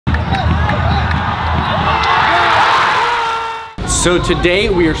So today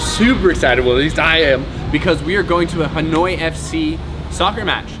we are super excited, well at least I am, because we are going to a Hanoi FC soccer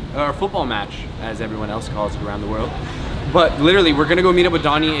match, or football match, as everyone else calls it around the world. But literally, we're gonna go meet up with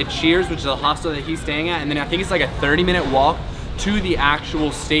Donnie at Cheers, which is a hostel that he's staying at, and then I think it's like a 30-minute walk to the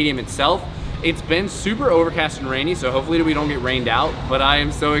actual stadium itself. It's been super overcast and rainy, so hopefully we don't get rained out, but I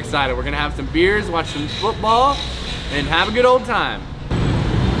am so excited. We're gonna have some beers, watch some football, and have a good old time.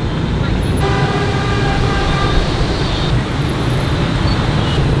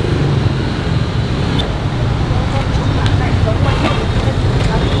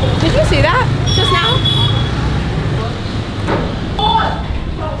 Did you see that just now?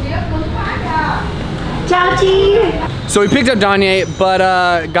 So we picked up Donnie, but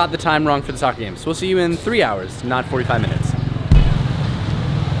got the time wrong for the soccer game. So we'll see you in 3 hours, not 45 minutes.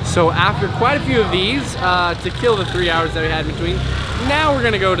 So after quite a few of these, to kill the 3 hours that we had in between, now we're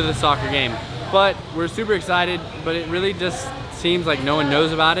gonna go to the soccer game. But we're super excited, but it really just seems like no one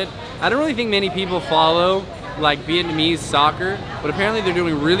knows about it. I don't really think many people follow like Vietnamese soccer, but apparently they're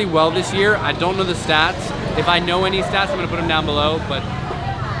doing really well this year. I don't know the stats. If I know any stats, I'm gonna put them down below, but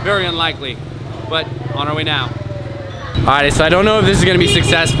very unlikely. But on our way now. All right, so I don't know if this is gonna be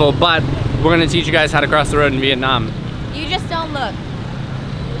successful, but we're gonna teach you guys how to cross the road in Vietnam. You just don't look.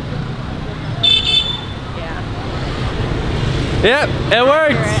 Yeah. Yep, it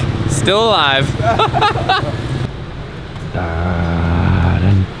worked. Still alive.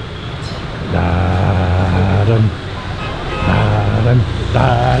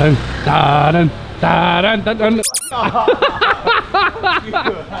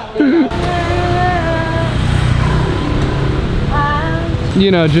 You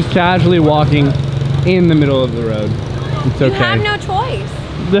know, just casually walking in the middle of the road. It's okay. You have no choice.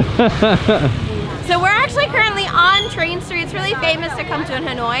 So we're actually currently on Train Street. It's really famous to come to in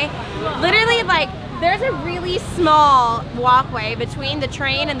Hanoi. Literally, like, there's a really small walkway between the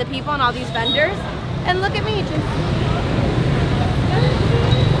train and the people and all these vendors. And look at me, just...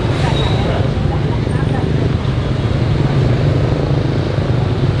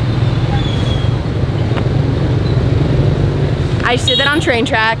 I just did that on train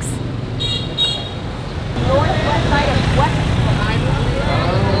tracks.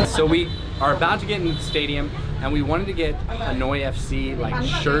 So we are about to get into the stadium, and we wanted to get Hanoi FC like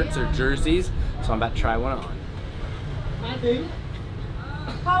shirts or jerseys, so I'm about to try one on.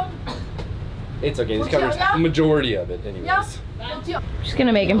 It's okay, this covers the majority of it anyways. Just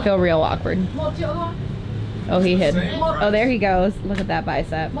gonna make him feel real awkward. Oh, he hid. Oh, there he goes. Look at that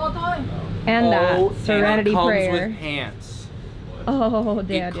bicep. And that Serenity Prayer. With pants. Oh,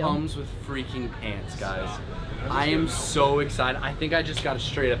 damn. It comes with freaking pants, guys. I am so excited. I think I just got a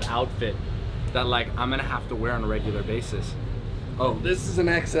straight up outfit that like I'm gonna have to wear on a regular basis. Oh, this is an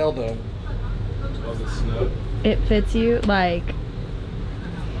XL though. Oh, the snow. It fits you like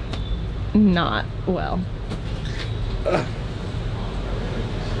not well.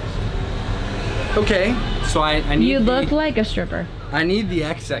 Okay, so I need. You look like a stripper. I need the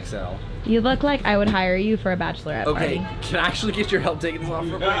XXL. You look like I would hire you for a bachelorette party. Okay, can I actually get your help taking this off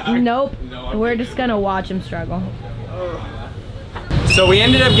real quick? Nope. We're just gonna watch him struggle. So we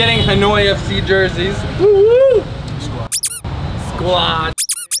ended up getting Hanoi FC jerseys. Woo-woo! Squad.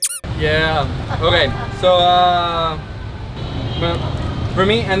 Yeah. Okay, so for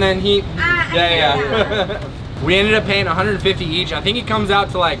me and then he. Yeah. We ended up paying 150 each. I think it comes out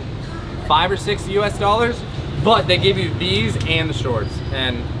to like $5 or $6 US, but they give you these and the shorts.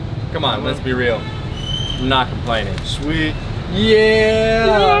 And come on, let's be real. I'm not complaining. Sweet.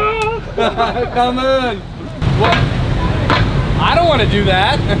 Yeah! Come on! What? I don't want to do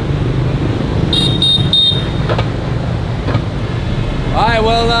that. Alright,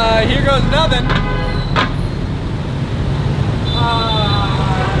 well, here goes nothing.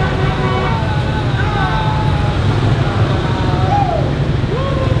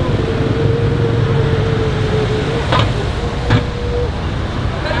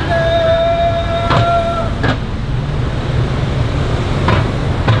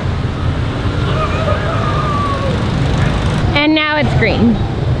 And now it's green.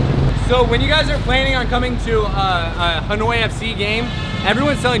 So when you guys are planning on coming to a Hanoi FC game,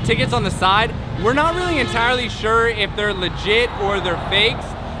 everyone's selling tickets on the side. We're not really entirely sure if they're legit or they're fakes,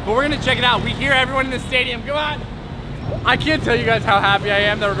 but we're gonna check it out. We hear everyone in the stadium, come on. I can't tell you guys how happy I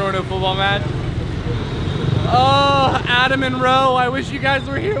am that we're going to a football match. Oh, Adam and Ro, I wish you guys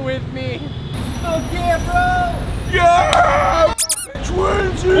were here with me. Oh yeah, bro! Yeah!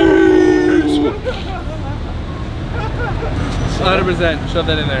 Twinsies! 100%, shove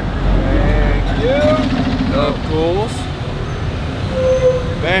that in there. Thank you. Of course.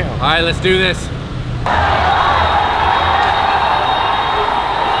 Bam. All right, let's do this.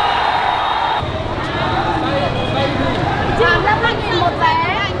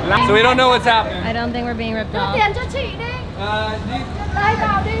 So we don't know what's happening. I don't think we're being ripped off. Yeah, okay.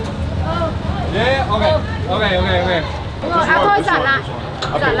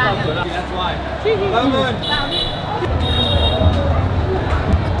 That's why.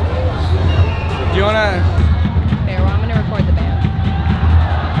 Do you wanna? There, well, I'm gonna record the band.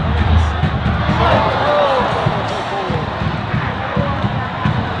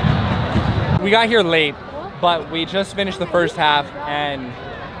 We got here late, but we just finished the first half, and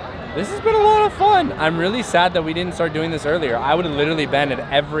this has been a lot of fun. I'm really sad that we didn't start doing this earlier. I would have literally been at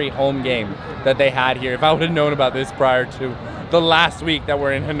every home game that they had here if I would have known about this prior to the last week that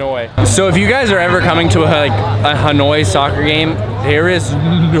we're in Hanoi. So if you guys are ever coming to a Hanoi soccer game, there is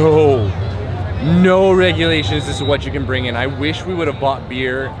no regulations as to what you can bring in. I wish we would have bought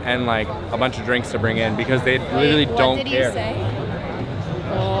beer and like a bunch of drinks to bring in because they literally don't care. What did you say?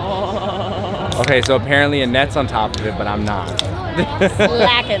 Okay, so apparently a net's on top of it, but I'm not.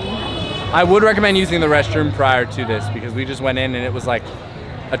 Slacking. I would recommend using the restroom prior to this because we just went in and it was like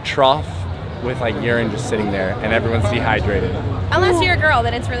a trough with like urine just sitting there and everyone's dehydrated. Unless you're a girl,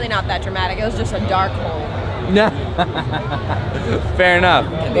 then it's really not that dramatic. It was just a dark hole. No. Fair enough.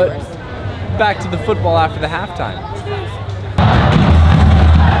 Could be worse. Back to the football after the halftime.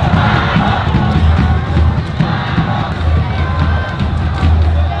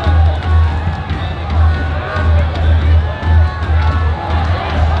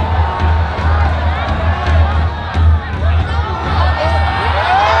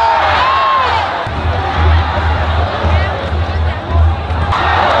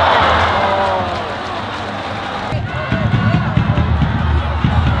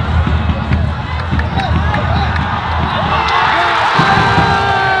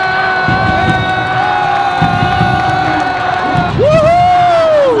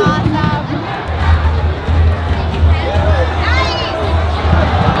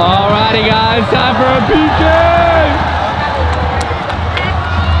 Alrighty guys, time for a PK!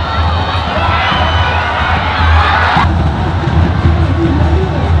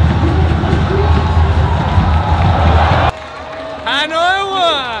 Hanoi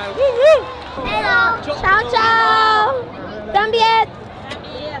won! Woo woo! Hello! Ciao ciao! También!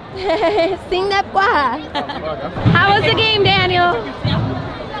 Sing that qua. How was the game, Daniel?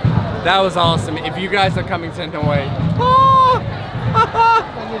 That was awesome. If you guys are coming to Hanoi,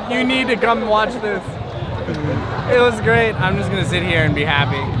 you need to come watch this. It was great. I'm just gonna sit here and be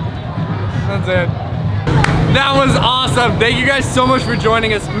happy. That's it. That was awesome. Thank you guys so much for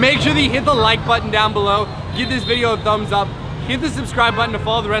joining us. Make sure that you hit the like button down below. Give this video a thumbs up. Hit the subscribe button to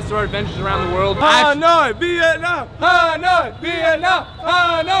follow the rest of our adventures around the world. Hanoi Vietnam! Hanoi Vietnam!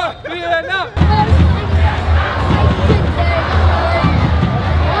 Hanoi Vietnam!